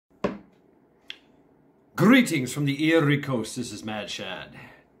Greetings from the Erie Coast. This is Mad Shad.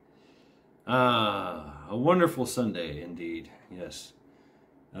 A wonderful Sunday indeed. Yes.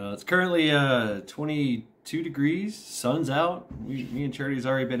 It's currently 22 degrees. Sun's out. Me and Charity's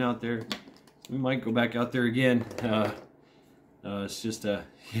already been out there. We might go back out there again. It's just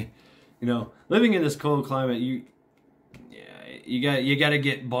you know, living in this cold climate. You got to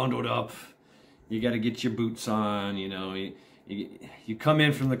get bundled up. You got to get your boots on. You know, you come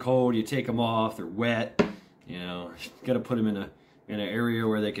in from the cold. You take them off. They're wet. You know, you got to put them in an area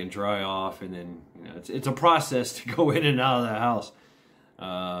where they can dry off, and then it's a process to go in and out of the house.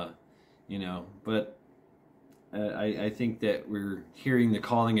 You know, but I think that we're hearing the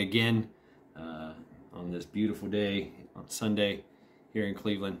calling again on this beautiful day on Sunday here in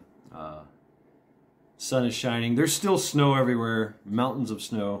Cleveland. Sun is shining. There's still snow everywhere, mountains of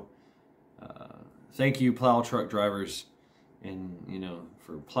snow. Thank you, plow truck drivers, and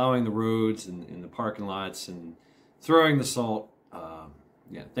for plowing the roads and in the parking lots and throwing the salt.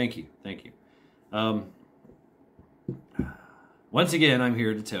 Yeah, thank you. Once again, I'm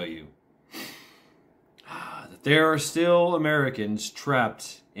here to tell you that there are still Americans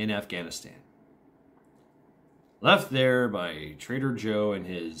trapped in Afghanistan. Left there by Trader Joe and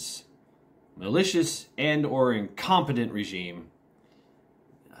his malicious and or incompetent regime.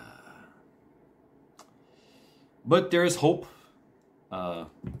 But there is hope.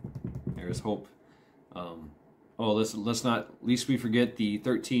 There is hope. Let's not least we forget the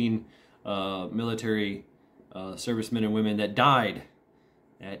 13 military servicemen and women that died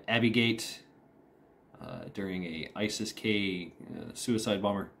at Abbey Gate during a ISIS-K suicide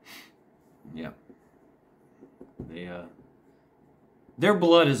bomber. Yeah. Their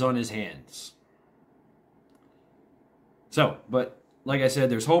blood is on his hands. So, but like I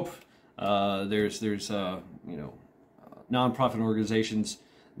said, there's hope. There's nonprofit organizations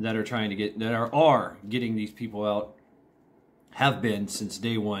that are trying to get are getting these people out. Have been since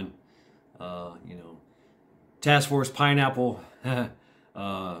day one. Task Force Pineapple,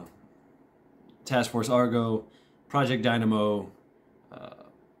 Task Force Argo, Project Dynamo,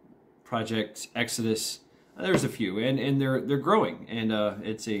 Project Exodus. There's a few, and they're growing, and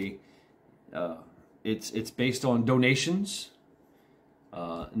it's based on donations.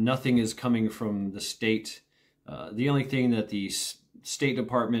 Nothing is coming from the state. The only thing that the State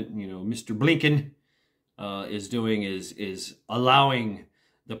Department, Mr. Blinken, is doing is allowing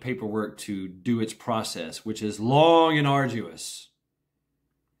the paperwork to do its process, which is long and arduous.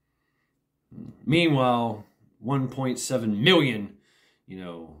 Meanwhile, 1.7 million,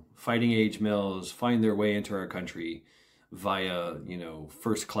 fighting age males find their way into our country via,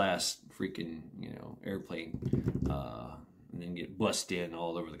 first class freaking, airplane, and then get bussed in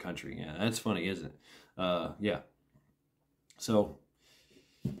all over the country. Yeah, that's funny, isn't it? Yeah. So,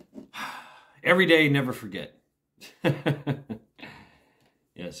 every day, never forget.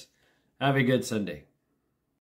 Yes. Have a good Sunday.